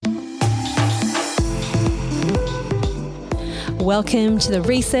Welcome to the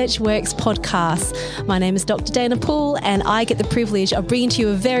Research Works podcast. My name is Dr. Dana Poole and I get the privilege of bringing to you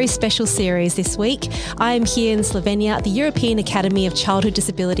a very special series this week. I am here in Slovenia at the European Academy of Childhood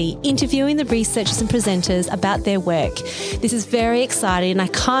Disability, interviewing the researchers and presenters about their work. This is very exciting and I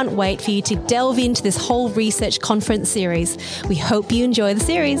can't wait for you to delve into this whole research conference series. We hope you enjoy the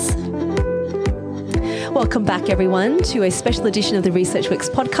series. Welcome back, everyone, to a special edition of the Research Works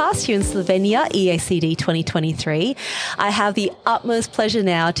podcast here in Slovenia, EACD 2023. I have the utmost pleasure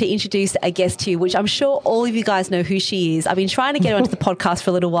now to introduce a guest to you, which I'm sure all of you guys know who she is. I've been trying to get her onto the podcast for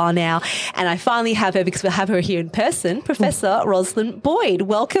a little while now, and I finally have her because we'll have her here in person, Professor Roslyn Boyd.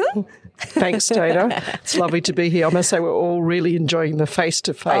 Welcome. Thanks, Dana. It's lovely to be here. I must say we're all really enjoying the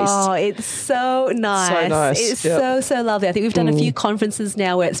face-to-face. Oh, it's so nice. So nice. It's so lovely. I think we've done a few conferences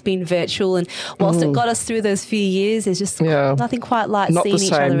now where it's been virtual, and whilst it got us through those few years, there's just nothing quite like Not seeing the each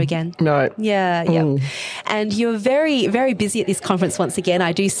same. other again. No. Yeah. And you're very, very busy at this conference once again.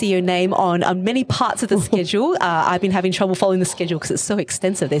 I do see your name on many parts of the schedule. I've been having trouble following the schedule because it's so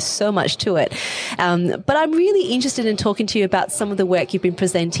extensive. There's so much to it. But I'm really interested in talking to you about some of the work you've been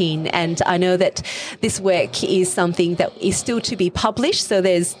presenting, and I know that this work is something that is still to be published. So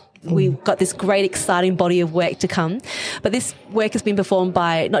we've got this great, exciting body of work to come. But this work has been performed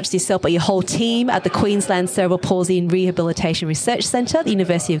by not just yourself, but your whole team at the Queensland Cerebral Palsy and Rehabilitation Research Centre at the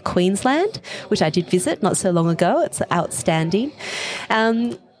University of Queensland, which I did visit not so long ago. It's outstanding.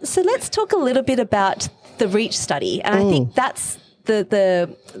 So let's talk a little bit about the REACH study. And I think that's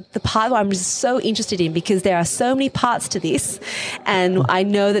the part I'm just so interested in, because there are so many parts to this, and I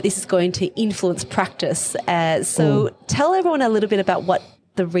know that this is going to influence practice. So tell everyone a little bit about what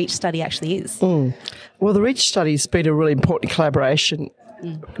the REACH study actually is. Well, the REACH study has been a really important collaboration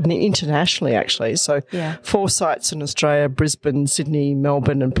internationally, actually. So 4 sites in Australia: Brisbane, Sydney,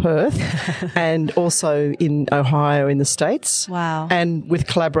 Melbourne and Perth, and also in Ohio in the States. Wow. And with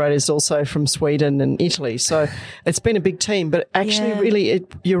collaborators also from Sweden and Italy. So it's been a big team, but actually really,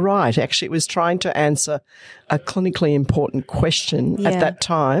 you're right, actually it was trying to answer a clinically important question at that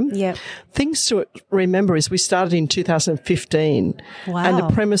time. Yep. Things to remember is we started in 2015. Wow. And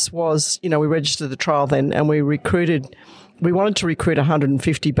the premise was, we registered the trial then, and we wanted to recruit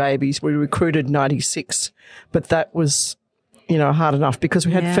 150 babies. We recruited 96, but that was, hard enough because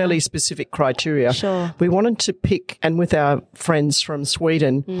we had fairly specific criteria. Sure. We wanted to pick, and with our friends from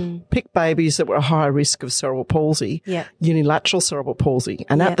Sweden, pick babies that were at high risk of cerebral palsy, unilateral cerebral palsy.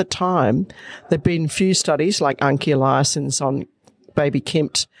 And at the time, there'd been few studies like Anki Eliasson's on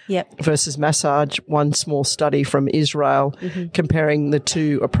Baby-CIMT versus massage, one small study from Israel comparing the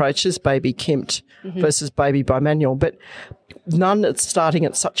two approaches, Baby-CIMT versus Baby-BIM, but none that's starting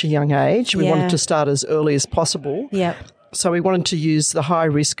at such a young age. We wanted to start as early as possible. So we wanted to use the high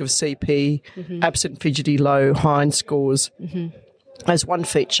risk of CP, absent fidgety low Hine scores as one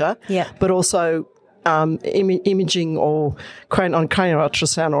feature, but also imaging or on cranial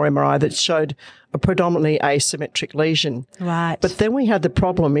ultrasound or MRI that showed a predominantly asymmetric lesion. Right. But then we had the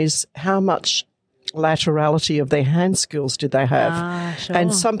problem is how much laterality of their hand skills did they have? Sure.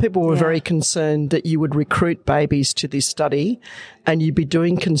 And some people were very concerned that you would recruit babies to this study and you'd be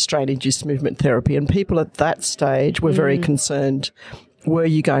doing constraint-induced movement therapy. And people at that stage were very concerned, were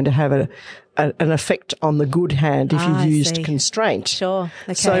you going to have an effect on the good hand if you used constraint? Sure.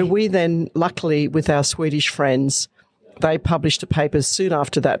 Okay. So we then, luckily, with our Swedish friends, they published a paper soon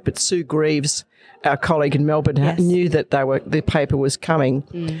after that, but Sue Greaves, our colleague in Melbourne, knew that the paper was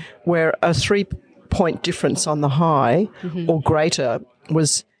coming, where a 3-point difference on the high or greater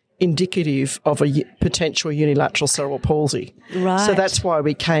was indicative of a potential unilateral cerebral palsy. Right. So that's why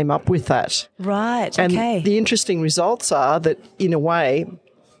we came up with that. Right, and okay. The interesting results are that, in a way,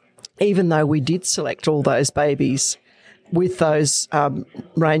 even though we did select all those babies with those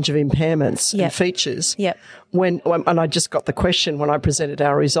range of impairments and features, when I just got the question when I presented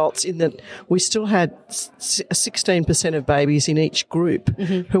our results, in that we still had 16% of babies in each group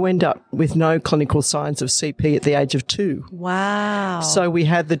who end up with no clinical signs of CP at the age of 2. Wow. So we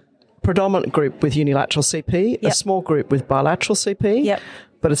had the predominant group with unilateral CP, a small group with bilateral CP,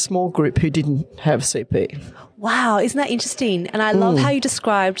 but a small group who didn't have CP. Wow, isn't that interesting? And I love how you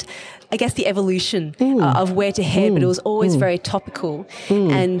described, I guess, the evolution of where to head, but it was always very topical.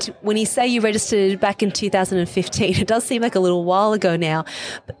 And when you say you registered back in 2015, it does seem like a little while ago now,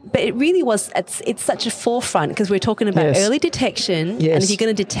 but it really was, it's such a forefront because we're talking about early detection, and if you're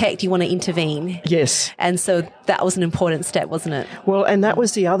going to detect, you want to intervene. Yes. And so that was an important step, wasn't it? Well, and that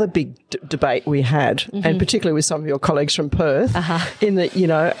was the other big debate we had, and particularly with some of your colleagues from Perth, in that,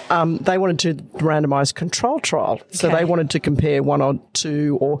 they wanted to randomised control trial. So they wanted to compare one or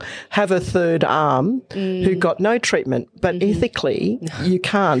two or have a third arm who got no treatment. But ethically, you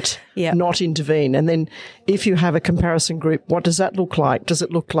can't not intervene. And then if you have a comparison group, what does that look like? Does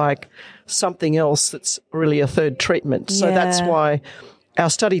it look like something else that's really a third treatment? So that's why our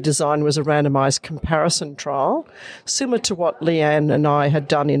study design was a randomised comparison trial, similar to what Leanne and I had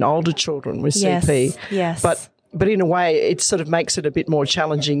done in older children with CP. Yes. But in a way, it sort of makes it a bit more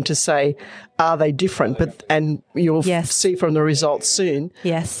challenging to say, are they different? And you'll see from the results soon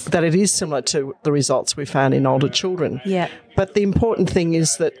that it is similar to the results we found in older children. Yeah. But the important thing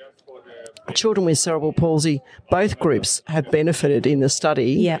is that children with cerebral palsy, both groups have benefited in the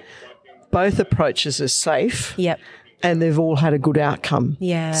study. Yeah. Both approaches are safe. Yep. And they've all had a good outcome.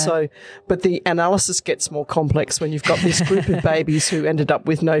 Yeah. So, but the analysis gets more complex when you've got this group of babies who ended up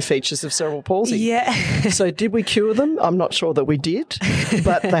with no features of cerebral palsy. Yeah. So did we cure them? I'm not sure that we did,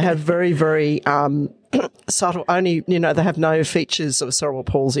 but they have very, very subtle, only, they have no features of cerebral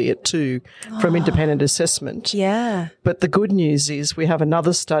palsy at 2 from independent assessment. Yeah. But the good news is we have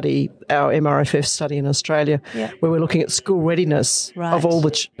another study, our MRFF study in Australia, where we're looking at school readiness of all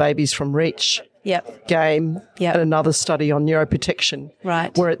the babies from REACH. Game, and another study on neuroprotection.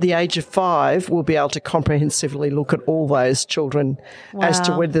 Right. Where at the age of 5, we'll be able to comprehensively look at all those children as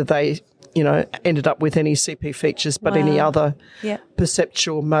to whether they, ended up with any CP features, but any other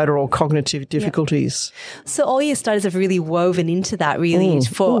perceptual, motor or cognitive difficulties. So all your studies have really woven into that, really,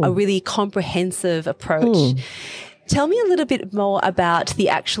 for a really comprehensive approach. Tell me a little bit more about the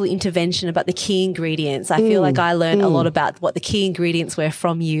actual intervention, about the key ingredients. I feel like I learned a lot about what the key ingredients were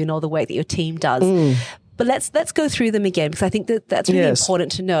from you and all the work that your team does. But let's go through them again, because I think that's really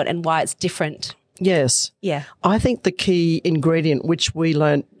important to note and why it's different. Yes. Yeah. I think the key ingredient, which we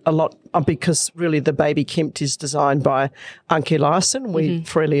learned a lot, because really the Baby-CIMT is designed by Anke Larsen. We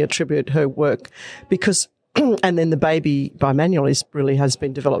freely attribute her work because and then the Baby-BIM manual really has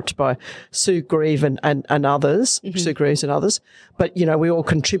been developed by Sue Grieve and others, Sue Greaves and others. But, we all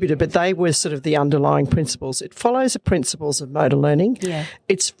contributed, but they were sort of the underlying principles. It follows the principles of motor learning. Yeah.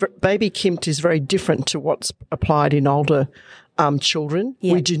 Baby-CIMT is very different to what's applied in older children.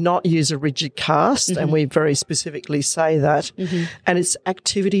 Yeah. We do not use a rigid cast, and we very specifically say that. And it's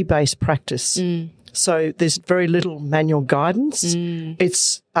activity-based practice. So there's very little manual guidance.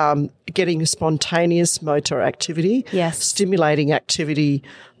 It's getting spontaneous motor activity, stimulating activity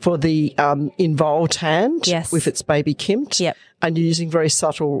for the involved hand with its Baby-CIMT, and using very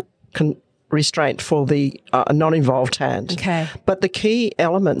subtle restraint for the non-involved hand. Okay. But the key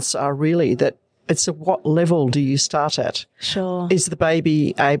elements are really that it's at what level do you start at? Sure. Is the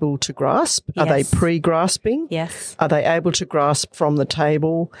baby able to grasp? Are they pre-grasping? Yes. Are they able to grasp from the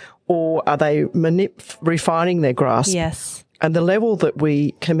table, or are they refining their grasp? Yes. And the level that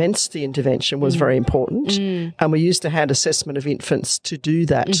we commenced the intervention was very important. And we used a hand assessment of infants to do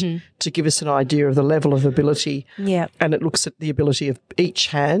that, to give us an idea of the level of ability. Yeah. And it looks at the ability of each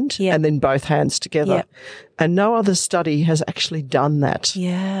hand and then both hands together. And no other study has actually done that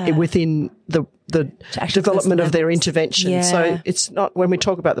within the development of their intervention. Yeah. So it's not, when we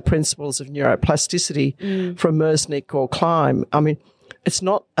talk about the principles of neuroplasticity from Mersnick or Klein, I mean, it's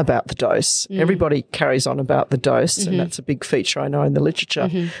not about the dose. Everybody carries on about the dose, and that's a big feature I know in the literature.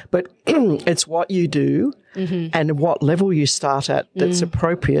 But it's what you do and what level you start at that's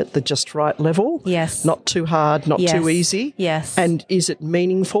appropriate, the just right level. Yes. Not too hard, not too easy. Yes. And is it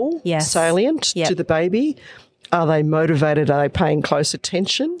meaningful, salient to the baby? Are they motivated? Are they paying close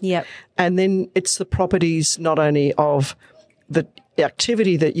attention? Yep. And then it's the properties not only of the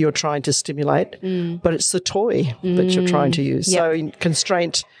activity that you're trying to stimulate, but it's the toy that you're trying to use. So in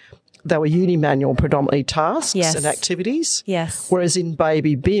constraint, they were unimanual predominantly tasks and activities. Yes. Whereas in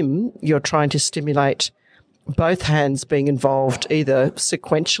Baby-BIM, you're trying to stimulate both hands being involved either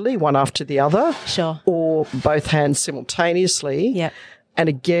sequentially, one after the other, or both hands simultaneously. Yep. And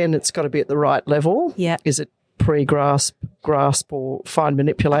again, it's got to be at the right level. Yep. Is it pre-grasp, grasp, or fine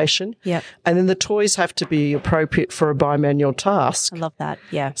manipulation? Yep. And then the toys have to be appropriate for a bimanual task. I love that.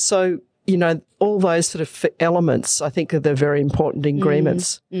 Yeah. So, all those sort of elements, I think, are the very important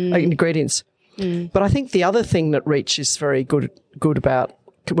ingredients. But I think the other thing that REACH is very good about,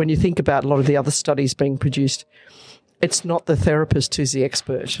 when you think about a lot of the other studies being produced, it's not the therapist who's the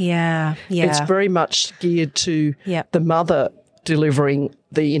expert. Yeah. It's very much geared to the mother delivering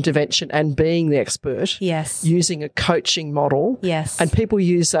the intervention and being the expert. Yes. Using a coaching model. Yes. And people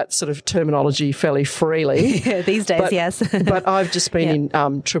use that sort of terminology fairly freely. These days, yes. But I've just been in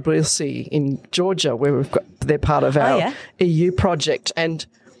Tbilisi in Georgia, where they're part of our EU project. And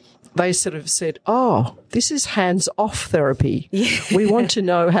they sort of said, oh, this is hands-off therapy. Yeah. We want to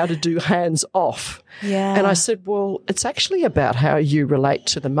know how to do hands-off. Yeah. And I said, well, it's actually about how you relate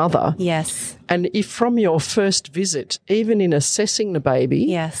to the mother. Yes. And if from your first visit, even in assessing the baby,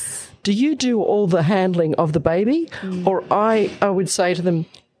 yes, do you do all the handling of the baby? Or I would say to them,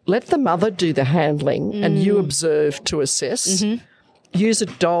 let the mother do the handling and you observe to assess. Use a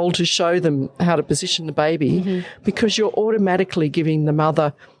doll to show them how to position the baby because you're automatically giving the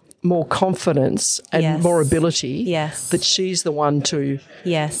mother more confidence and more ability that she's the one to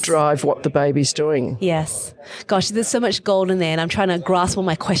drive what the baby's doing. Yes. Gosh, there's so much gold in there, and I'm trying to grasp all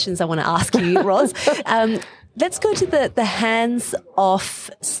my questions I want to ask you, Ros. Let's go to the hands-off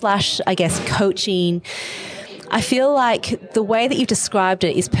 / I guess, coaching. I feel like the way that you've described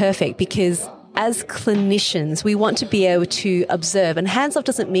it is perfect because as clinicians, we want to be able to observe, and hands-off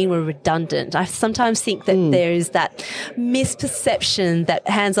doesn't mean we're redundant. I sometimes think that there is that misperception that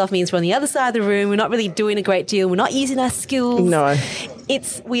hands-off means we're on the other side of the room, we're not really doing a great deal, we're not using our skills. No.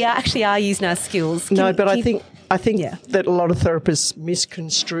 We actually are using our skills. I think that a lot of therapists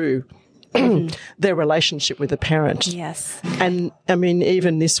misconstrue their relationship with the parent. Yes. And, I mean,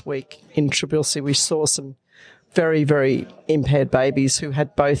 even this week in Cerebral, we saw some very, very impaired babies who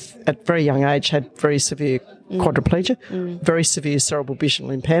had both, at very young age, had very severe quadriplegia, very severe cerebral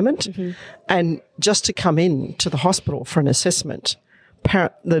visual impairment. And just to come in to the hospital for an assessment,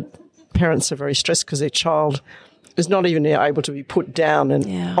 the parents are very stressed because their child is not even able to be put down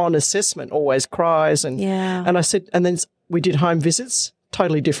and on assessment, always cries. And I said, and then we did home visits,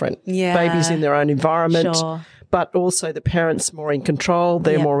 totally different. Yeah. Babies in their own environment, but also the parents more in control,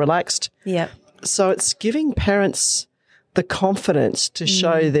 they're more relaxed. Yeah. So it's giving parents the confidence to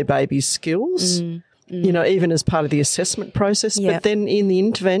show their baby's skills, you know, even as part of the assessment process. Yep. But then in the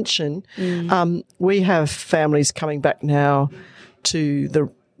intervention, we have families coming back now to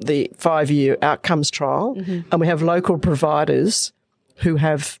the 5-year outcomes trial, and we have local providers who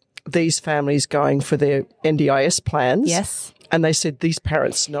have these families going for their NDIS plans. Yes. And they said these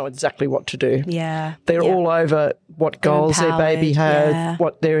parents know exactly what to do. Yeah. They're all over what goals their baby has,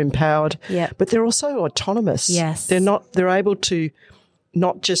 what they're empowered. Yeah. But they're also autonomous. Yes. They're able to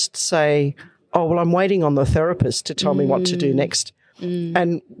not just say, oh, well, I'm waiting on the therapist to tell me what to do next.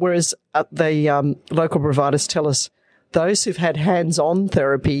 And whereas the local providers tell us those who've had hands-on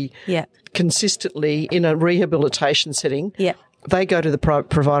therapy consistently in a rehabilitation setting, they go to the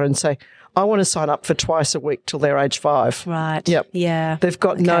provider and say, I want to sign up for twice a week till they're age 5. Right. Yep. Yeah. They've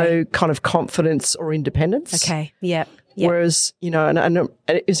got no kind of confidence or independence. Okay. Yep. Whereas, you know, and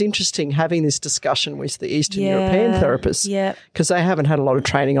it was interesting having this discussion with the Eastern European therapists because they haven't had a lot of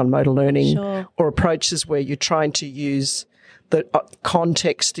training on motor learning or approaches where you're trying to use the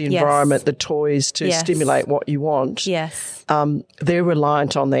context, the environment, the toys to stimulate what you want. Yes. They're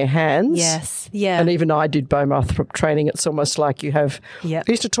reliant on their hands. Yes. Yeah. And even I did Beaumont training. It's almost like you have, I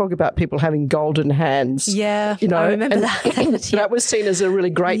used to talk about people having golden hands. Yeah. You know, I remember that. That was seen as a really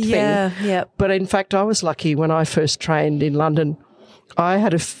great thing. Yeah. But in fact, I was lucky when I first trained in London. I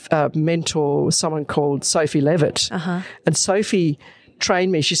had a mentor, someone called Sophie Levitt. And Sophie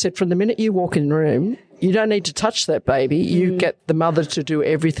trained me. She said, from the minute you walk in the room, you don't need to touch that baby. You get the mother to do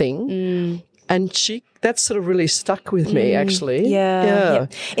everything. And that sort of really stuck with me, actually. Yeah.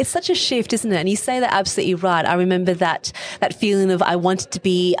 It's such a shift, isn't it? And you say that absolutely right. I remember that feeling of I wanted to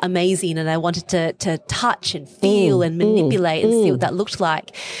be amazing and I wanted to touch and feel and manipulate and see what that looked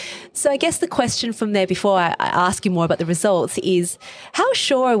like. So I guess the question from there before I ask you more about the results is how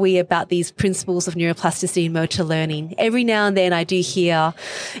sure are we about these principles of neuroplasticity and motor learning? Every now and then I do hear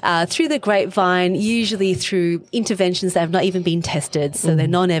through the grapevine, usually through interventions that have not even been tested, so they're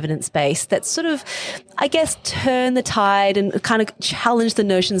non-evidence-based, that sort of, I guess, turn the tide and kind of challenge the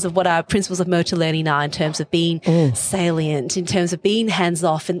notions of what our principles of motor learning are in terms of being salient, in terms of being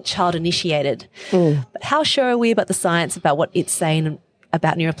hands-off and child-initiated. But how sure are we about the science, about what it's saying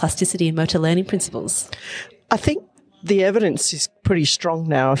about neuroplasticity and motor learning principles? I think the evidence is pretty strong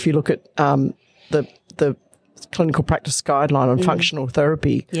now. If you look at the clinical practice guideline on functional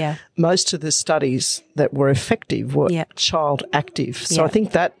therapy, most of the studies that were effective were child active. So I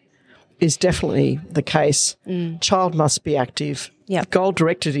think that is definitely the case. Child must be active.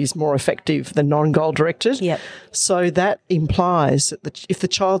 Goal-directed is more effective than non-goal-directed. So that implies that if the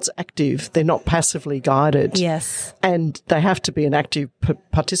child's active, they're not passively guided. Yes. And they have to be an active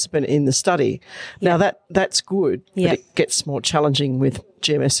participant in the study. Now, that's good, but it gets more challenging with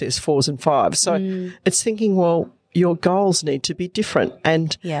GMSS 4s and 5s. So it's thinking, well, your goals need to be different,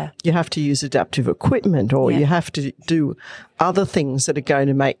 and you have to use adaptive equipment, or you have to do other things that are going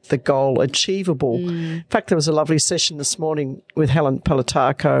to make the goal achievable. In fact, there was a lovely session this morning with Helen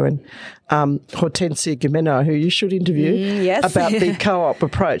Palatarco and Hortensia Gimeno, who you should interview, about the co-op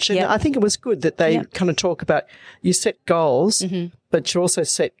approach. And I think it was good that they kind of talk about, you set goals, but you also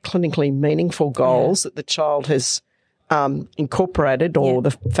set clinically meaningful goals that the child has incorporated, or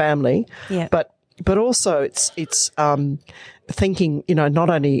the family. But also it's thinking, not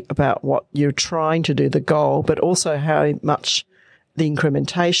only about what you're trying to do, the goal, but also how much the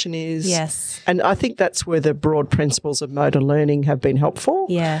incrementation is. Yes. And I think that's where the broad principles of motor learning have been helpful.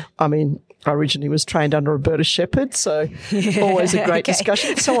 Yeah. I mean, I originally was trained under Roberta Shepherd, so always a great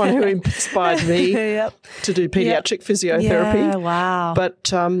discussion. Someone who inspired me to do paediatric physiotherapy. Yeah, wow.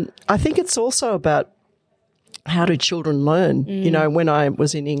 But I think it's also about, how do children learn? When I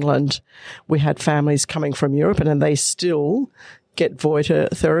was in England, we had families coming from Europe, and then they still get Voiter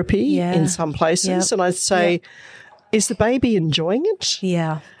therapy in some places. And I'd say, is the baby enjoying it?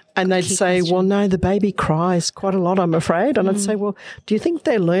 Yeah. And they'd say, well, no, the baby cries quite a lot, I'm afraid. And I'd say, well, do you think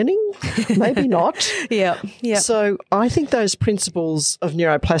they're learning? Maybe not. Yeah. So I think those principles of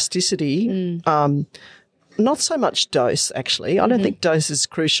neuroplasticity, not so much dose, actually. I don't think dose is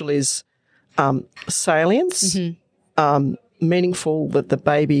crucial, is salience, meaningful, that the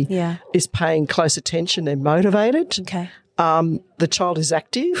baby is paying close attention, they're motivated. Okay. The child is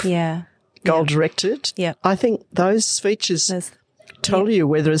active, goal-directed. Yeah. I think those features tell you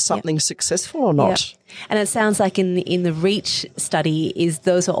whether it's something successful or not. And it sounds like in the REACH study is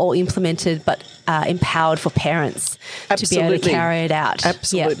those are all implemented but empowered for parents to be able to carry it out.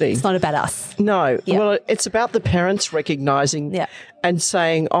 Absolutely. Yeah. It's not about us. No. Well, it's about the parents recognising and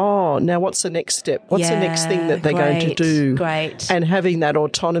saying, oh, now what's the next step? What's the next thing that they're going to do? Great. And having that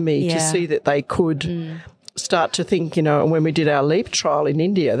autonomy to see that they could start to think, and when we did our LEAP trial in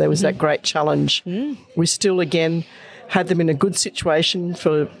India, there was that great challenge. We still, again, had them in a good situation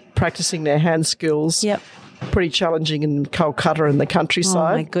for practicing their hand skills. Yep. Pretty challenging in Kolkata and the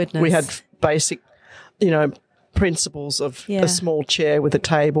countryside. Oh, my goodness. We had basic, principles of a small chair with a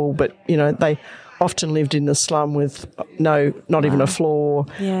table, but, they often lived in the slum with not even a floor,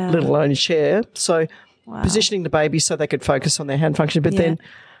 let alone a chair. So positioning the baby so they could focus on their hand function, but then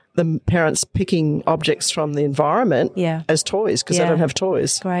the parents picking objects from the environment as toys, because they don't have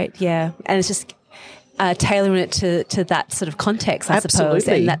toys. Great, yeah. And it's just tailoring it to that sort of context, I suppose.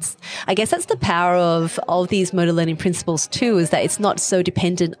 And I guess that's the power of these motor learning principles too, is that it's not so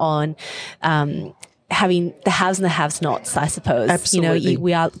dependent on having the haves and the have-nots, I suppose. Absolutely.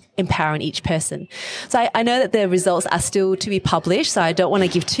 We are empowering each person. So I know that the results are still to be published, so I don't want to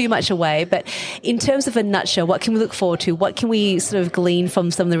give too much away, but in terms of a nutshell, what can we look forward to? What can we sort of glean from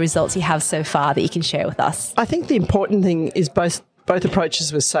some of the results you have so far that you can share with us? I think the important thing is both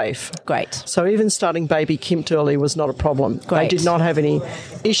approaches were safe. Great. So even starting Baby-CIMT early was not a problem. Great. They did not have any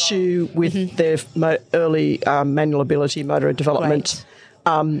issue with their early manual ability, motor development.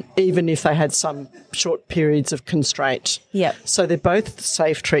 Even if they had some short periods of constraint. Yep. So they're both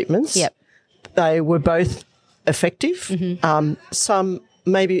safe treatments. Yep. They were both effective. Some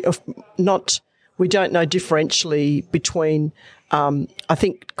maybe not, we don't know differentially between, I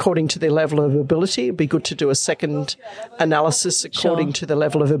think according to their level of ability, it'd be good to do a second analysis according to the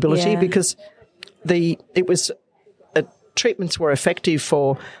level of ability, because treatments were effective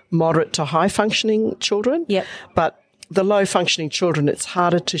for moderate to high functioning children. Yep. But the low-functioning children, it's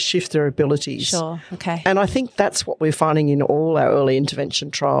harder to shift their abilities. Sure, okay. And I think that's what we're finding in all our early intervention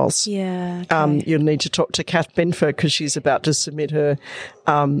trials. Yeah, okay. You'll need to talk to Kath Benfer because she's about to submit her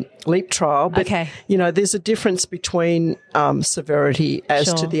LEAP trial. But, there's a difference between severity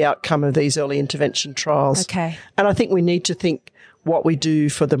as to the outcome of these early intervention trials. Okay. And I think we need to think what we do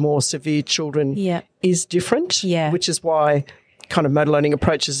for the more severe children is different, which is why kind of motor learning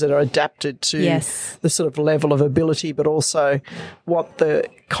approaches that are adapted to the sort of level of ability, but also what the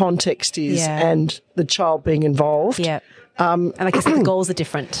context is and the child being involved. Yeah. And like I said, the goals are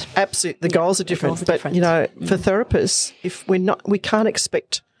different. Absolutely. The goals are different. For therapists, if we can't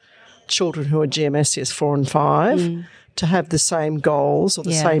expect children who are GMSCS 4 and 5 to have the same goals or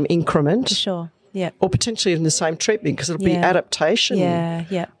the same increment. For sure. Yeah. Or potentially even the same treatment, because it'll be adaptation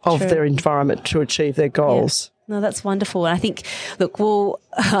of their environment to achieve their goals. No, that's wonderful. And I think, look,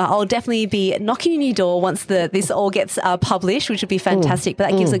 I'll definitely be knocking on your door once this all gets published, which would be fantastic.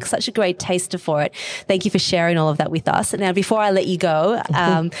 But that gives such a great taster for it. Thank you for sharing all of that with us. And now, before I let you go,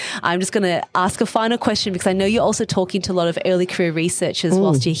 I'm just going to ask a final question, because I know you're also talking to a lot of early career researchers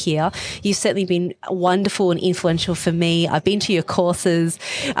whilst you're here. You've certainly been wonderful and influential for me. I've been to your courses,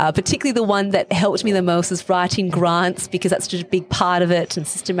 particularly the one that helped me the most is writing grants, because that's just a big part of it, and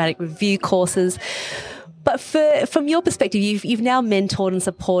systematic review courses. But from your perspective, you've now mentored and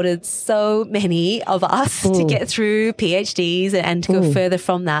supported so many of us to get through PhDs and to go further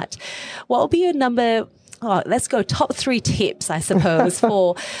from that. What will be your let's go top 3 tips, I suppose,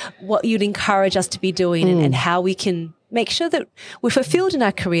 for what you'd encourage us to be doing and how we can make sure that we're fulfilled in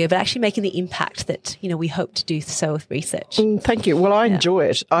our career, but actually making the impact that, we hope to do so with research. Thank you. Well, I enjoy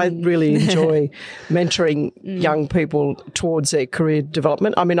it. I really enjoy mentoring young people towards their career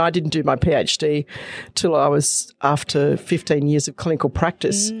development. I mean, I didn't do my PhD till I was after 15 years of clinical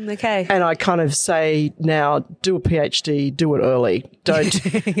practice. Okay. And I kind of say now, do a PhD, do it early. Don't,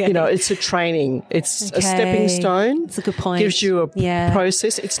 it's a training. It's a stepping stone. That's a good point. Gives you a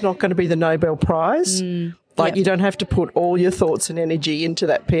process. It's not going to be the Nobel Prize. You don't have to put all your thoughts and energy into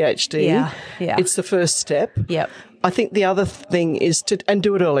that PhD. Yeah. It's the first step. Yep. I think the other thing is to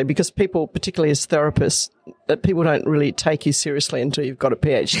do it early, because people, particularly as therapists, that people don't really take you seriously until you've got a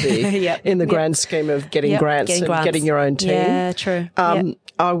PhD in the grand scheme of getting grants and getting your own team. Yeah, true.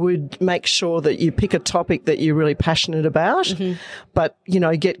 I would make sure that you pick a topic that you're really passionate about, but,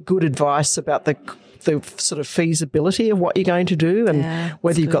 get good advice about the sort of feasibility of what you're going to do, and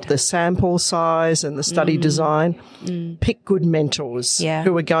whether you've got the sample size and the study design. Pick good mentors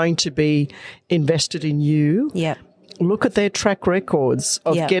who are going to be invested in you. Look at their track records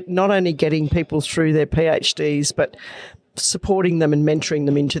of not only getting people through their PhDs, but supporting them and mentoring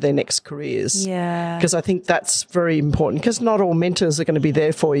them into their next careers. Because I think that's very important, because not all mentors are going to be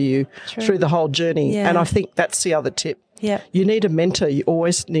there for you through the whole journey. And I think that's the other tip. You need a mentor. You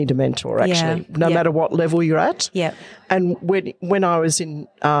always need a mentor, actually, no matter what level you're at. And when I was in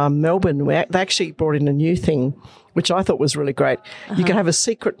Melbourne, they actually brought in a new thing, which I thought was really great. You can have a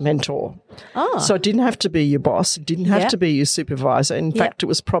secret mentor. So it didn't have to be your boss. It didn't have to be your supervisor. In fact, it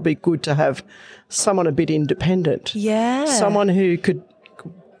was probably good to have someone a bit independent. Someone who could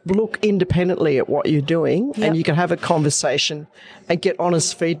look independently at what you're doing, and you can have a conversation and get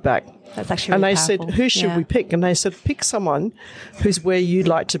honest feedback. That's actually really powerful. Said, who should we pick? And they said, pick someone who's where you'd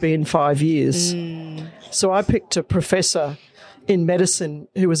like to be in 5 years. So I picked a professor in medicine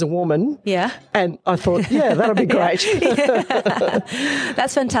who was a woman. And I thought, that'll be great.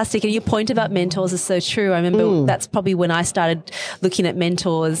 That's fantastic. And your point about mentors is so true. I remember that's probably when I started looking at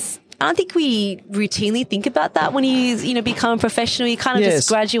mentors. I don't think we routinely think about that when you become a professional. You kind of just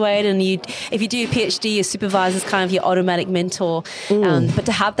graduate, and if you do a PhD, your supervisor is kind of your automatic mentor. But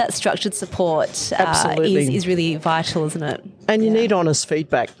to have that structured support is really vital, isn't it? And you need honest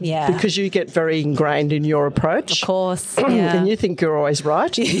feedback, because you get very ingrained in your approach. Of course. And you think you're always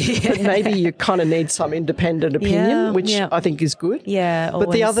right, but maybe you kind of need some independent opinion, which I think is good.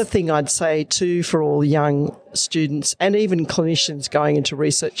 But the other thing I'd say too, for all young students and even clinicians going into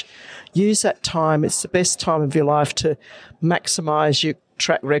research, use that time. It's the best time of your life to maximise your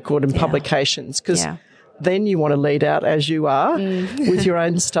track record and publications, because then you want to lead out as you are with your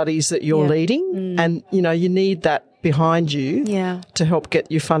own studies that you're leading, and you need that behind you to help get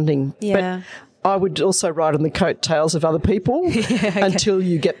your funding. But I would also ride on the coattails of other people until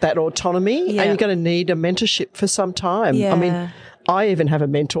you get that autonomy, and you're going to need a mentorship for some time. I mean, I even have a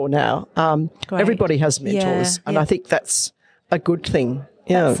mentor now. Everybody has mentors, and I think that's a good thing.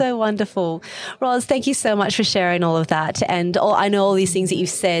 That's so wonderful. Ros, thank you so much for sharing all of that. And I know all these things that you've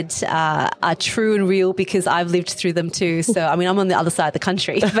said are true and real, because I've lived through them too. So, I mean, I'm on the other side of the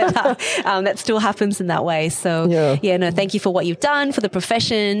country, but that still happens in that way. So, thank you for what you've done for the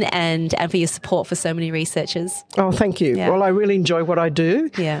profession and for your support for so many researchers. Oh, thank you. Well, I really enjoy what I do.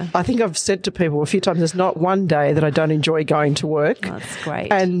 I think I've said to people a few times, there's not one day that I don't enjoy going to work. Oh, that's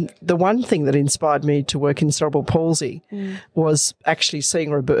great. And the one thing that inspired me to work in cerebral palsy was actually seeing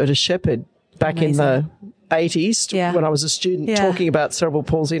Roberta Shepherd back in the 80s when I was a student talking about cerebral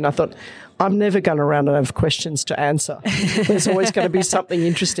palsy, and I thought, I'm never going to run out of questions to answer. There's always going to be something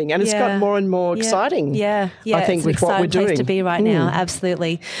interesting, and it's got more and more exciting. I think with what we're doing. It's an exciting place to be right now.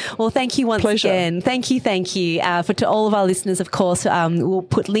 Absolutely. Well, thank you once again. Thank you. To all of our listeners, of course, we'll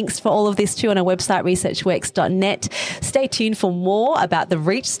put links for all of this too on our website, researchworks.net. Stay tuned for more about the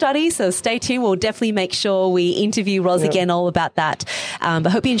REACH study. So stay tuned. We'll definitely make sure we interview Ros again all about that.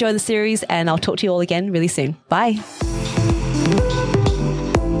 But hope you enjoy the series, and I'll talk to you all again really soon. Bye.